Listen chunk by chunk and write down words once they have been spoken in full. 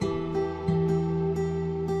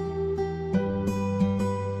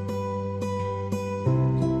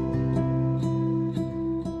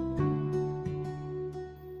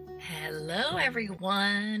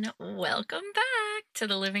everyone. Welcome back to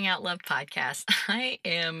the Living Out Love podcast. I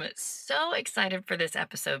am so excited for this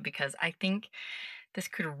episode because I think this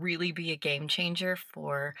could really be a game changer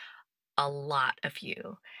for a lot of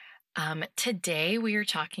you. Today, we are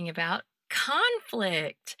talking about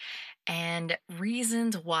conflict and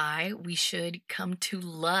reasons why we should come to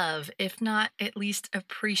love, if not at least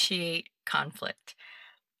appreciate conflict.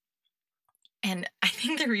 And I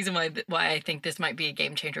think the reason why I think this might be a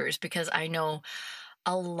game changer is because I know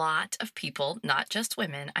a lot of people, not just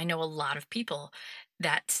women, I know a lot of people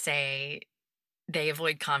that say they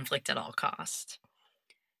avoid conflict at all costs,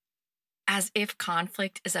 as if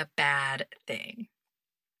conflict is a bad thing.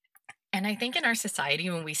 And I think in our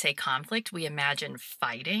society, when we say conflict, we imagine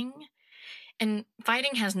fighting, and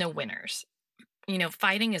fighting has no winners.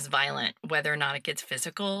 Fighting is violent, whether or not it gets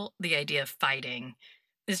physical. The idea of fighting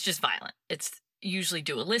is just violent. It's usually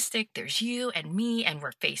dualistic. There's you and me, and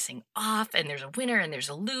we're facing off, and there's a winner and there's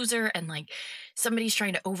a loser, and like somebody's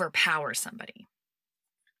trying to overpower somebody.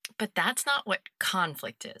 But that's not what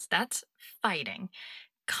conflict is. That's fighting.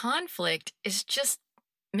 Conflict is just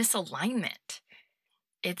misalignment.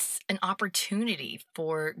 It's an opportunity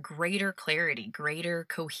for greater clarity, greater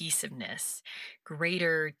cohesiveness,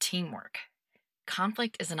 greater teamwork.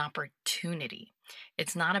 Conflict is an opportunity.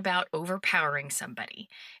 It's not about overpowering somebody.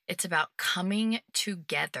 It's about coming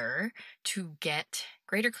together to get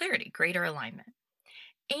greater clarity, greater alignment.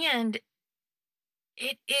 And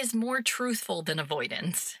it is more truthful than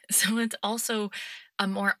avoidance. So it's also a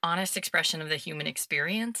more honest expression of the human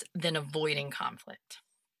experience than avoiding conflict.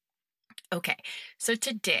 Okay, so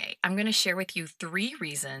today I'm going to share with you 3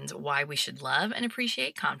 reasons why we should love and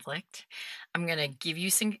appreciate conflict. I'm going to give you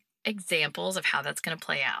some examples of how that's going to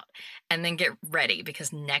play out. And then get ready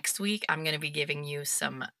because next week I'm going to be giving you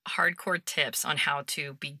some hardcore tips on how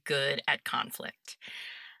to be good at conflict.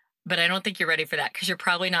 But I don't think you're ready for that because you're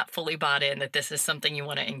probably not fully bought in that this is something you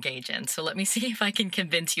want to engage in. So let me see if I can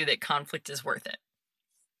convince you that conflict is worth it.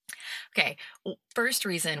 Okay, first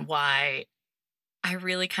reason why I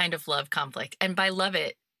really kind of love conflict. And by love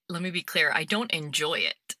it, let me be clear, I don't enjoy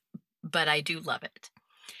it, but I do love it.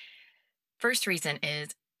 First reason is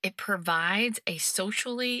it provides a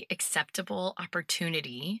socially acceptable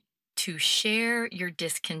opportunity to share your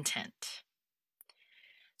discontent.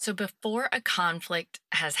 So before a conflict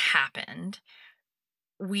has happened,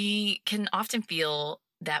 we can often feel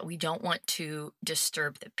that we don't want to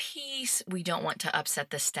disturb the peace. We don't want to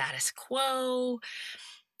upset the status quo.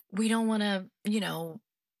 We don't want to,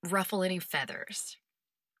 ruffle any feathers.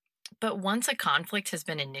 But once a conflict has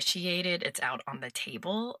been initiated, it's out on the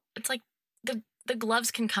table. It's like the gloves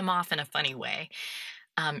can come off in a funny way.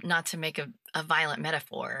 Not to make a violent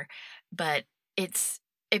metaphor, but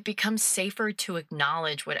it becomes safer to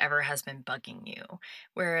acknowledge whatever has been bugging you.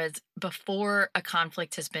 Whereas before a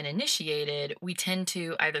conflict has been initiated, we tend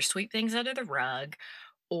to either sweep things under the rug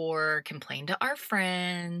or complain to our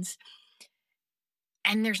friends.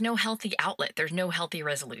 And there's no healthy outlet, there's no healthy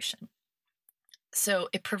resolution. So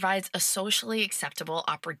it provides a socially acceptable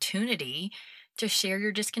opportunity to share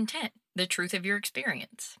your discontent, the truth of your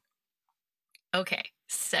experience. Okay,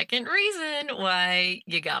 second reason why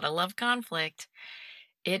you gotta love conflict.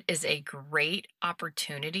 It is a great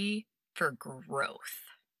opportunity for growth.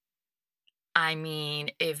 I mean,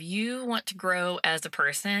 if you want to grow as a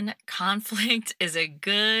person, conflict is a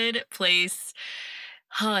good place.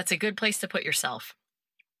 Oh, it's a good place to put yourself.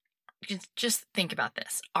 Just think about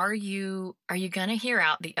this. Are you going to hear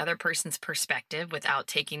out the other person's perspective without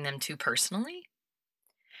taking them too personally?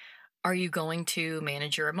 Are you going to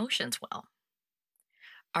manage your emotions well?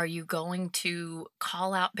 Are you going to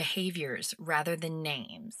call out behaviors rather than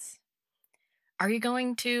names? Are you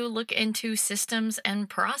going to look into systems and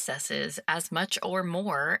processes as much or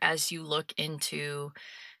more as you look into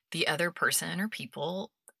the other person or people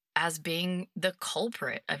as being the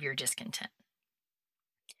culprit of your discontent?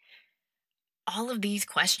 All of these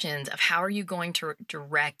questions of how are you going to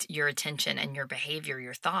direct your attention and your behavior,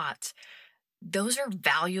 your thoughts, those are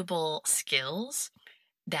valuable skills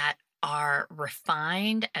that are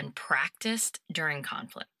refined and practiced during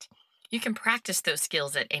conflict. You can practice those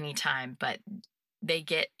skills at any time, but they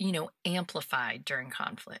get, amplified during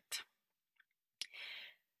conflict.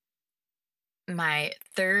 My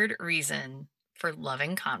third reason for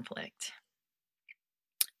loving conflict,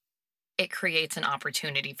 it creates an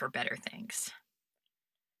opportunity for better things.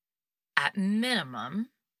 At minimum,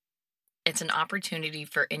 it's an opportunity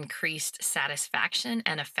for increased satisfaction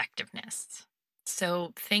and effectiveness.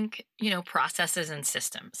 So think, processes and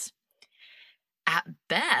systems. At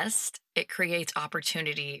best, it creates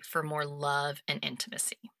opportunity for more love and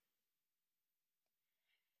intimacy.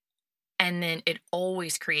 And then it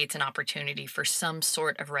always creates an opportunity for some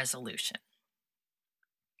sort of resolution.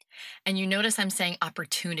 And you notice I'm saying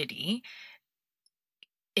opportunity.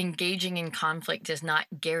 Engaging in conflict does not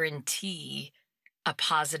guarantee a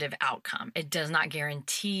positive outcome. It does not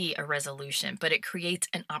guarantee a resolution, but it creates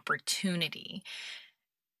an opportunity.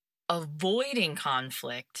 Avoiding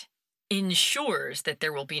conflict ensures that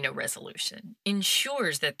there will be no resolution,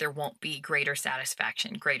 ensures that there won't be greater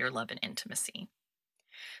satisfaction, greater love, and intimacy.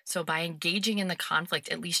 So, by engaging in the conflict,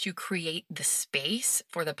 at least you create the space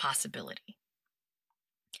for the possibility.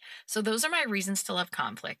 So, those are my reasons to love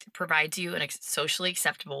conflict. It provides you an socially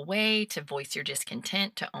acceptable way to voice your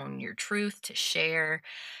discontent, to own your truth, to share.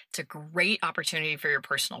 It's a great opportunity for your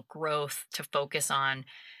personal growth, to focus on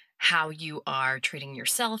how you are treating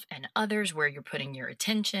yourself and others, where you're putting your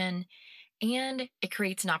attention. And it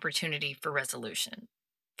creates an opportunity for resolution,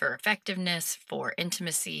 for effectiveness, for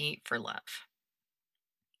intimacy, for love.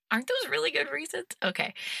 Aren't those really good reasons?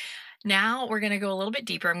 Okay. Now we're going to go a little bit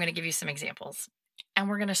deeper. I'm going to give you some examples. And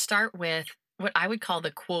we're going to start with what I would call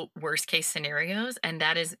the quote worst case scenarios. And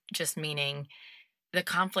that is just meaning the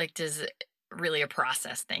conflict is really a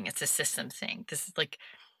process thing, it's a system thing. This is like,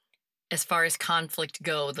 as far as conflict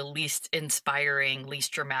go, the least inspiring,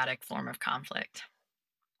 least dramatic form of conflict.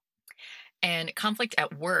 And conflict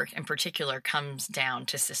at work in particular comes down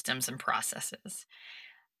to systems and processes.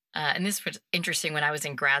 And this was interesting. When I was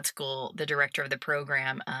in grad school, the director of the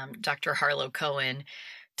program, Dr. Harlow Cohen,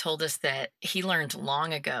 told us that he learned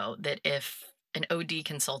long ago that if an OD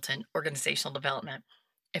consultant, organizational development,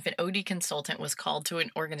 if an OD consultant was called to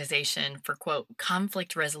an organization for, quote,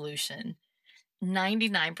 conflict resolution,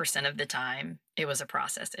 99% of the time it was a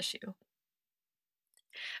process issue.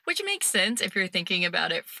 Which makes sense if you're thinking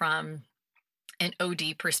about it from an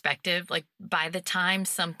OD perspective. Like, by the time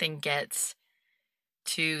something gets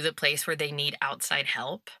to the place where they need outside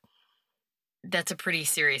help, that's a pretty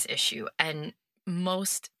serious issue. And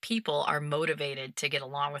most people are motivated to get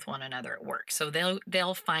along with one another at work. So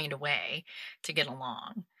they'll find a way to get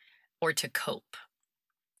along or to cope.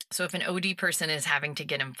 So if an OD person is having to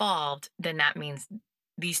get involved, then that means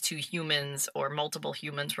these two humans or multiple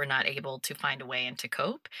humans were not able to find a way and to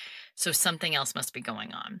cope. So something else must be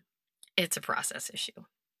going on. It's a process issue.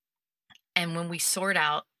 And when we sort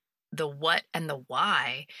out the what and the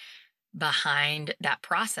why behind that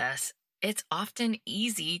process, it's often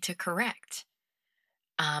easy to correct,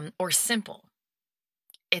 or simple.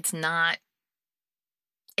 It's not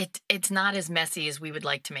it's not as messy as we would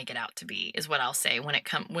like to make it out to be, is what I'll say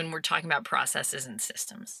when we're talking about processes and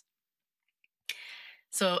systems.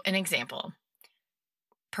 So, an example,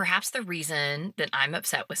 perhaps the reason that I'm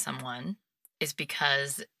upset with someone is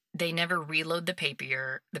because they never reload the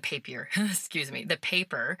paper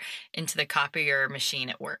into the copier machine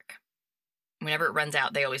at work. Whenever it runs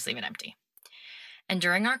out, they always leave it empty. And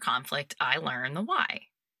during our conflict, I learned the why.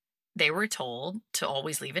 They were told to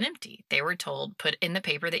always leave it empty. They were told, put in the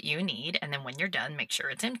paper that you need, and then when you're done, make sure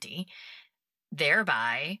it's empty,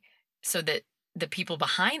 thereby so that the people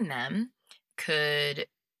behind them could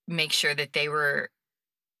make sure that they were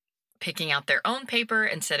picking out their own paper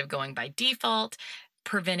instead of going by default,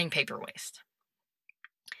 preventing paper waste.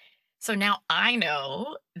 So now I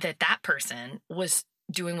know that that person was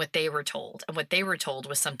doing what they were told, and what they were told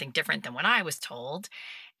was something different than what I was told.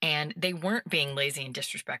 And they weren't being lazy and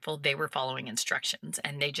disrespectful. They were following instructions,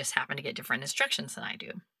 and they just happened to get different instructions than I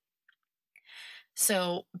do.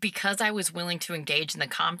 So, because I was willing to engage in the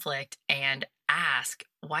conflict and ask,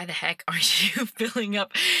 why the heck aren't you filling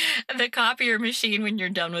up the copier machine when you're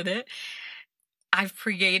done with it? I've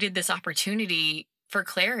created this opportunity for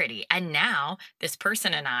clarity. And now this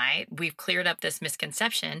person and we've cleared up this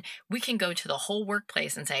misconception. We can go to the whole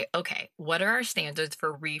workplace and say, okay, what are our standards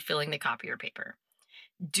for refilling the copier paper?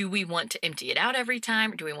 Do we want to empty it out every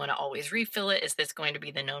time? Do we want to always refill it? Is this going to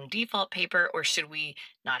be the known default paper, or should we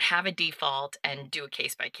not have a default and do a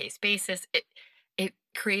case by case basis? It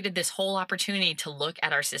created this whole opportunity to look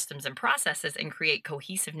at our systems and processes and create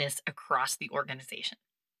cohesiveness across the organization.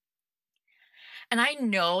 And I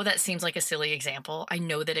know that seems like a silly example. I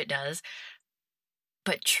know that it does.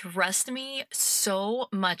 But trust me, so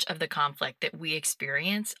much of the conflict that we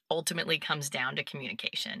experience ultimately comes down to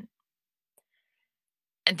communication.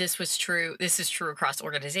 And this is true across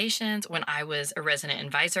organizations. When I was a resident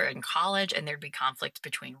advisor in college and there'd be conflicts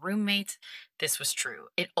between roommates, this was true.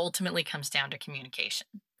 It ultimately comes down to communication.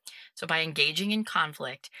 So by engaging in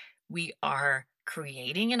conflict, we are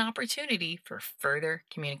creating an opportunity for further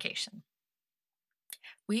communication.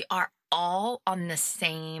 We are all on the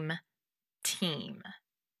same team.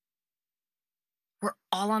 We're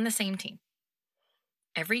all on the same team.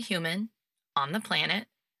 Every human on the planet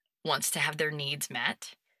wants to have their needs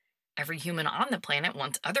met. Every human on the planet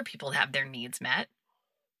wants other people to have their needs met.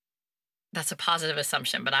 That's a positive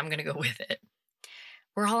assumption, but I'm going to go with it.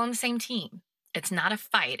 We're all on the same team. It's not a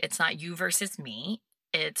fight. It's not you versus me.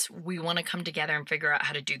 It's we want to come together and figure out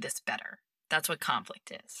how to do this better. That's what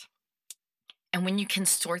conflict is. And when you can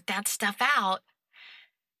sort that stuff out,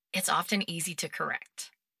 it's often easy to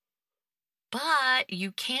correct. But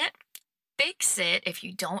you can't fix it if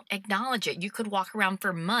you don't acknowledge it. You could walk around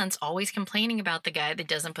for months always complaining about the guy that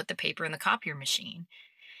doesn't put the paper in the copier machine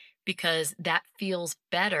because that feels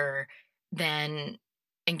better than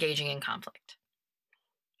engaging in conflict.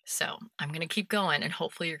 So I'm going to keep going and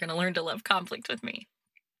hopefully you're going to learn to love conflict with me.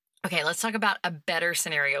 Okay, let's talk about a better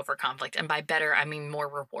scenario for conflict. And by better, I mean more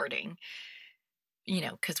rewarding,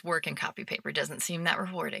 because work and copy paper doesn't seem that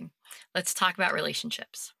rewarding. Let's talk about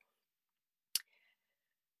relationships.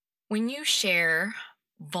 When you share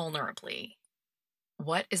vulnerably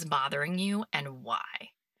what is bothering you and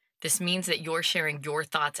why, this means that you're sharing your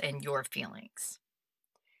thoughts and your feelings.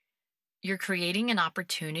 You're creating an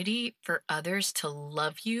opportunity for others to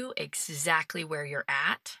love you exactly where you're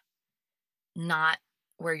at, not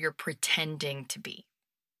where you're pretending to be.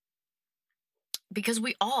 Because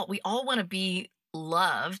we all want to be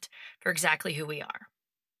loved for exactly who we are.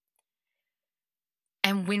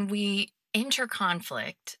 And when we enter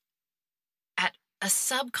conflict at a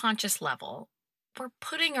subconscious level, we're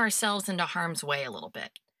putting ourselves into harm's way a little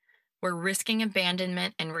bit. We're risking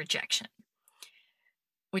abandonment and rejection,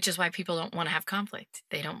 which is why people don't want to have conflict.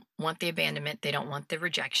 They don't want the abandonment. They don't want the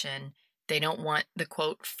rejection. They don't want the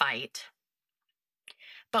quote fight.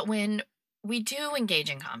 But when we do engage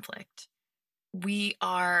in conflict, we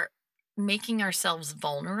are making ourselves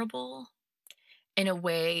vulnerable in a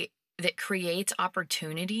way that creates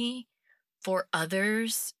opportunity for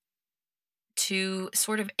others to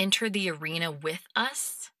sort of enter the arena with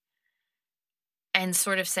us and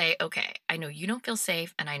sort of say, okay, I know you don't feel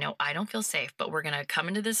safe and I know I don't feel safe, but we're going to come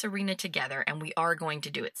into this arena together and we are going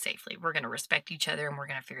to do it safely. We're going to respect each other and we're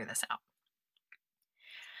going to figure this out.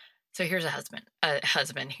 So here's a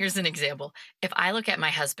husband. Here's an example. If I look at my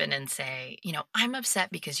husband and say, I'm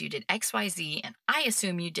upset because you did XYZ and I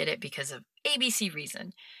assume you did it because of ABC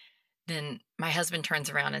reason, then my husband turns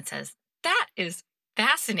around and says, that is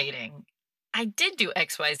fascinating. I did do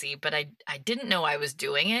XYZ, but I didn't know I was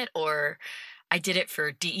doing it, or I did it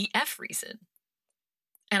for DEF reason.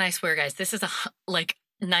 And I swear, guys, this is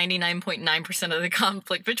 99.9% of the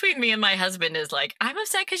conflict between me and my husband is like, I'm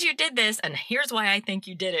upset because you did this, and here's why I think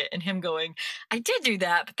you did it. And him going, I did do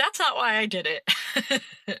that, but that's not why I did it.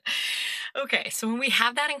 Okay, so when we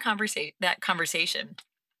have that conversation,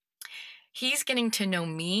 he's getting to know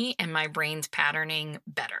me and my brain's patterning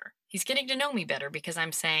better. He's getting to know me better because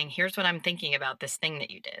I'm saying, here's what I'm thinking about this thing that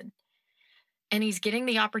you did. And he's getting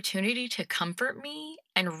the opportunity to comfort me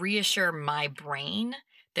and reassure my brain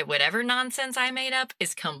that whatever nonsense I made up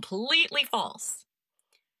is completely false.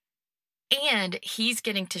 And he's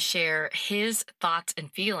getting to share his thoughts and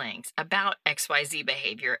feelings about XYZ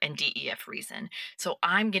behavior and DEF reason. So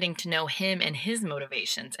I'm getting to know him and his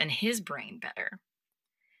motivations and his brain better.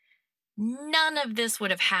 None of this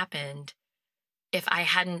would have happened if I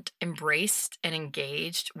hadn't embraced and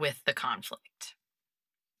engaged with the conflict.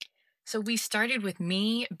 So we started with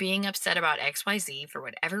me being upset about XYZ for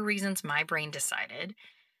whatever reasons my brain decided.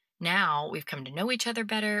 Now we've come to know each other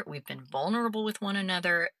better. We've been vulnerable with one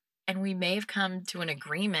another, and we may have come to an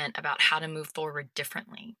agreement about how to move forward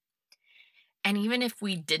differently. And even if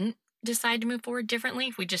we didn't decide to move forward differently,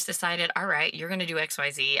 if we just decided, all right, you're going to do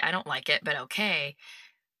XYZ, I don't like it, but okay,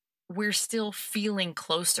 we're still feeling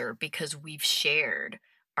closer because we've shared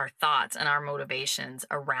our thoughts and our motivations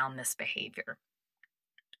around this behavior.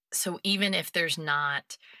 So even if there's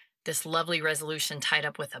not this lovely resolution tied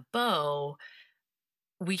up with a bow,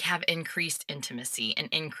 we have increased intimacy and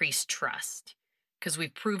increased trust because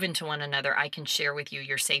we've proven to one another, I can share with you,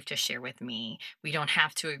 you're safe to share with me. We don't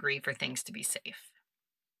have to agree for things to be safe.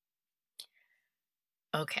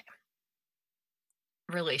 Okay.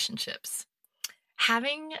 Relationships.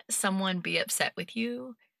 Having someone be upset with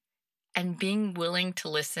you and being willing to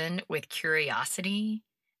listen with curiosity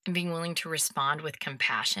and being willing to respond with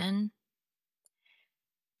compassion,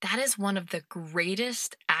 that is one of the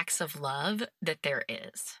greatest acts of love that there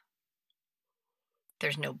is.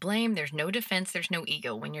 There's no blame, there's no defense, there's no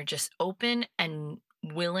ego when you're just open and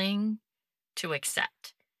willing to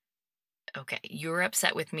accept. Okay, you're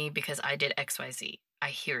upset with me because I did XYZ. I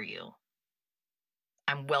hear you.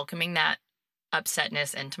 I'm welcoming that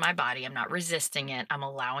upsetness into my body. I'm not resisting it. I'm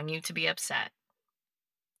allowing you to be upset.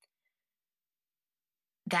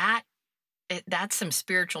 That's some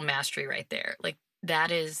spiritual mastery right there. Like that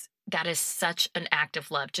is That is such an act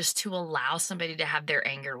of love, just to allow somebody to have their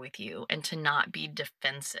anger with you and to not be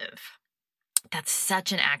defensive. That's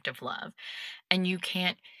such an act of love. And you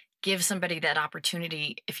can't give somebody that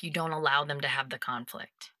opportunity if you don't allow them to have the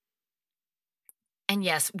conflict. And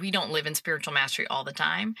yes, we don't live in spiritual mastery all the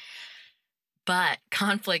time, but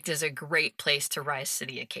conflict is a great place to rise to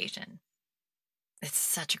the occasion. It's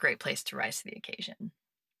such a great place to rise to the occasion.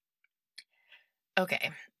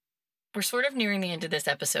 Okay, we're sort of nearing the end of this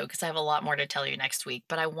episode because I have a lot more to tell you next week,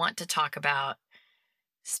 but I want to talk about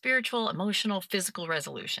spiritual, emotional, physical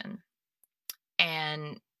resolution.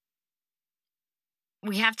 And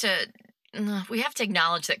we have to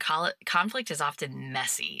acknowledge that conflict is often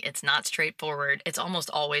messy. It's not straightforward. It's almost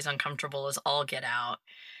always uncomfortable as all get out.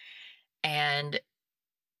 And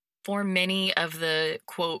for many of the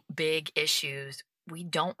quote big issues, we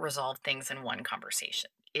don't resolve things in one conversation.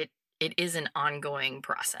 It is an ongoing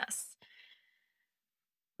process.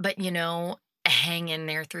 But hang in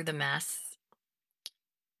there through the mess.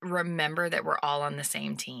 Remember that we're all on the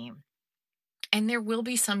same team. And there will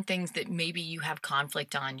be some things that maybe you have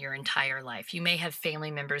conflict on your entire life. You may have family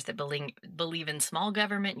members that believe in small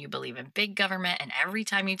government, you believe in big government, and every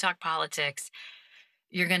time you talk politics,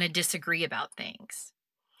 you're going to disagree about things.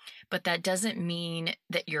 But that doesn't mean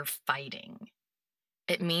that you're fighting.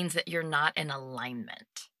 It means that you're not in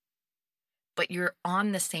alignment. But you're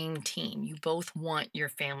on the same team. You both want your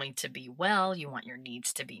family to be well, you want your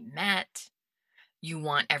needs to be met, you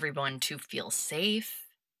want everyone to feel safe.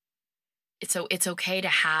 So it's okay to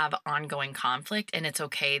have ongoing conflict, and it's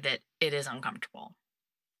okay that it is uncomfortable.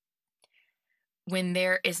 When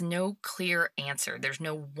there is no clear answer, there's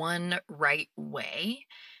no one right way,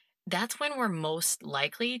 that's when we're most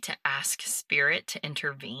likely to ask spirit to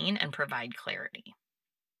intervene and provide clarity.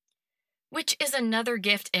 Which is another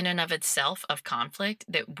gift in and of itself of conflict,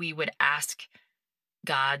 that we would ask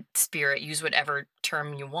God, spirit, use whatever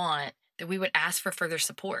term you want, that we would ask for further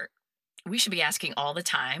support. We should be asking all the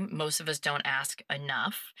time. Most of us don't ask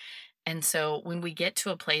enough. And so when we get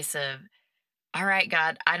to a place of, all right,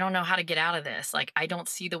 God, I don't know how to get out of this. Like, I don't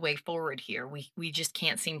see the way forward here. We just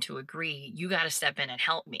can't seem to agree. You got to step in and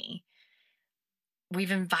help me.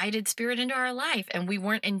 We've invited spirit into our life, and we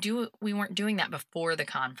weren't doing that before the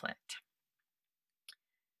conflict.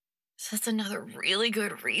 So that's another really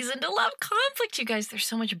good reason to love conflict, you guys. There's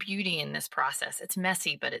so much beauty in this process. It's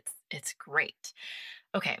messy, but it's great.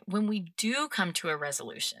 Okay, when we do come to a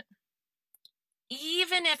resolution,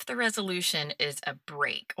 even if the resolution is a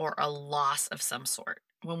break or a loss of some sort,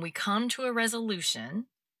 when we come to a resolution,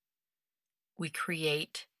 we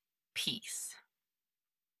create peace.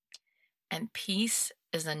 And peace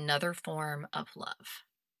is another form of love.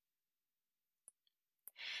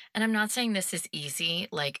 And I'm not saying this is easy.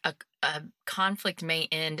 Like a conflict may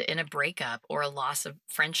end in a breakup or a loss of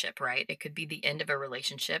friendship, right? It could be the end of a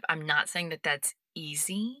relationship. I'm not saying that that's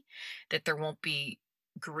easy, that there won't be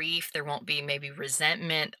grief, there won't be maybe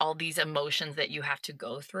resentment, all these emotions that you have to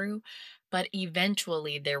go through, but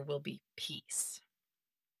eventually there will be peace.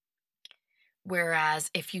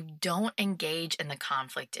 Whereas if you don't engage in the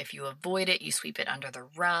conflict, if you avoid it, you sweep it under the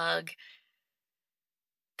rug,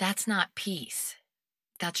 that's not peace.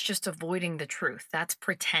 That's just avoiding the truth. That's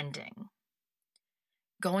pretending.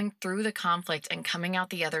 Going through the conflict and coming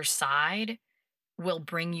out the other side will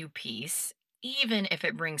bring you peace, even if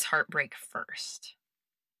it brings heartbreak first.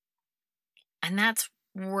 And that's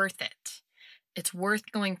worth it. It's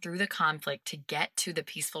worth going through the conflict to get to the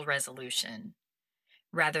peaceful resolution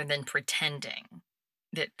rather than pretending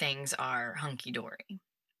that things are hunky dory.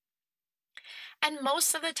 And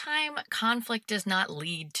most of the time, conflict does not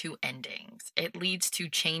lead to endings. It leads to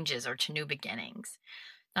changes or to new beginnings.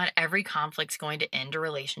 Not every conflict's going to end a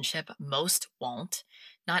relationship. Most won't.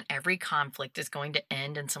 Not every conflict is going to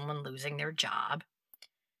end in someone losing their job.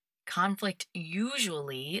 Conflict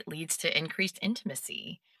usually leads to increased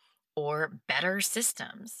intimacy or better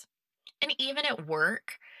systems. And even at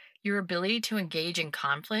work, your ability to engage in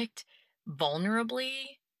conflict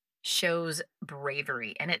vulnerably shows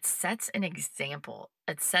bravery, and it sets an example.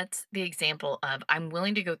 It sets the example of, I'm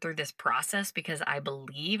willing to go through this process because I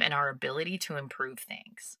believe in our ability to improve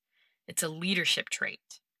things. It's a leadership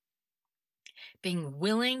trait. Being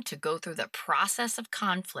willing to go through the process of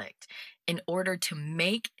conflict in order to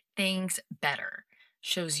make things better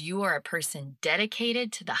shows you are a person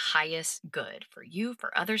dedicated to the highest good for you,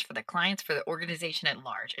 for others, for the clients, for the organization at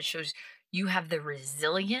large. It shows you have the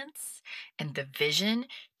resilience and the vision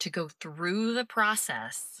to go through the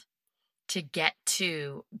process to get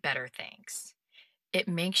to better things. It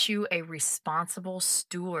makes you a responsible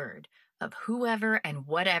steward of whoever and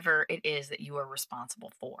whatever it is that you are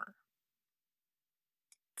responsible for.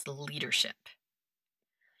 it's leadership.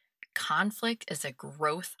 Conflict is a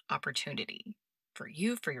growth opportunity for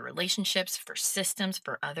you, for your relationships, for systems,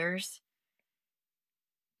 for others.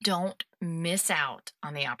 Don't miss out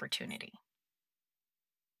on the opportunity.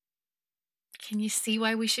 Can you see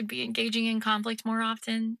why we should be engaging in conflict more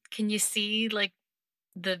often? Can you see like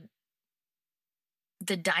the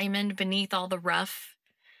the diamond beneath all the rough?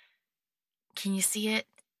 Can you see it?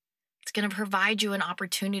 It's going to provide you an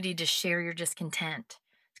opportunity to share your discontent.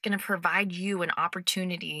 It's going to provide you an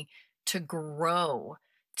opportunity to grow,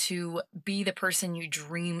 to be the person you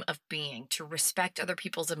dream of being, to respect other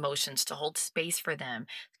people's emotions, to hold space for them.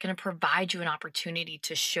 It's going to provide you an opportunity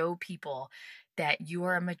to show people that you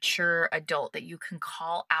are a mature adult, that you can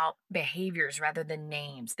call out behaviors rather than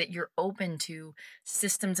names, that you're open to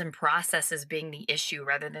systems and processes being the issue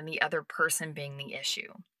rather than the other person being the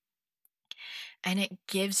issue. And it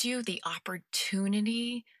gives you the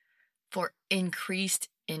opportunity for increased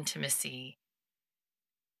intimacy,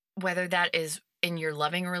 whether that is in your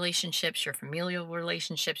loving relationships, your familial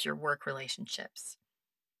relationships, your work relationships.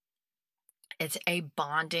 It's a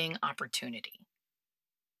bonding opportunity.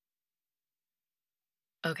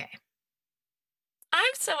 Okay.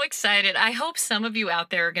 I'm so excited. I hope some of you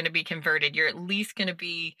out there are going to be converted. You're at least going to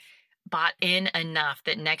be bought in enough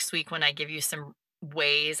that next week, when I give you some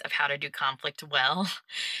ways of how to do conflict well,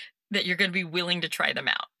 that you're going to be willing to try them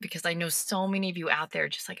out, because I know so many of you out there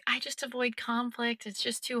just like, I just avoid conflict. It's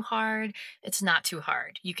just too hard. It's not too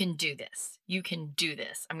hard. You can do this. You can do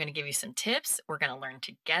this. I'm going to give you some tips. We're going to learn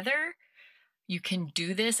together. You can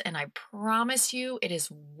do this. And I promise you, it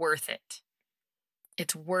is worth it.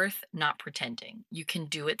 It's worth not pretending. You can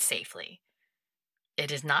do it safely.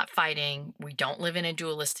 It is not fighting. We don't live in a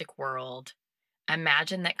dualistic world.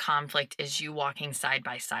 Imagine that conflict is you walking side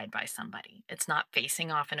by somebody. It's not facing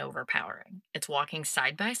off and overpowering. It's walking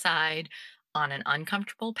side by side on an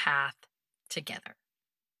uncomfortable path together.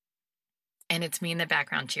 And it's me in the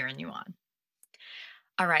background cheering you on.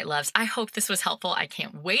 All right, loves, I hope this was helpful. I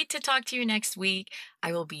can't wait to talk to you next week.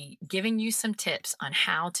 I will be giving you some tips on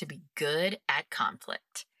how to be good at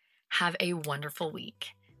conflict. Have a wonderful week.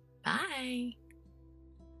 Bye.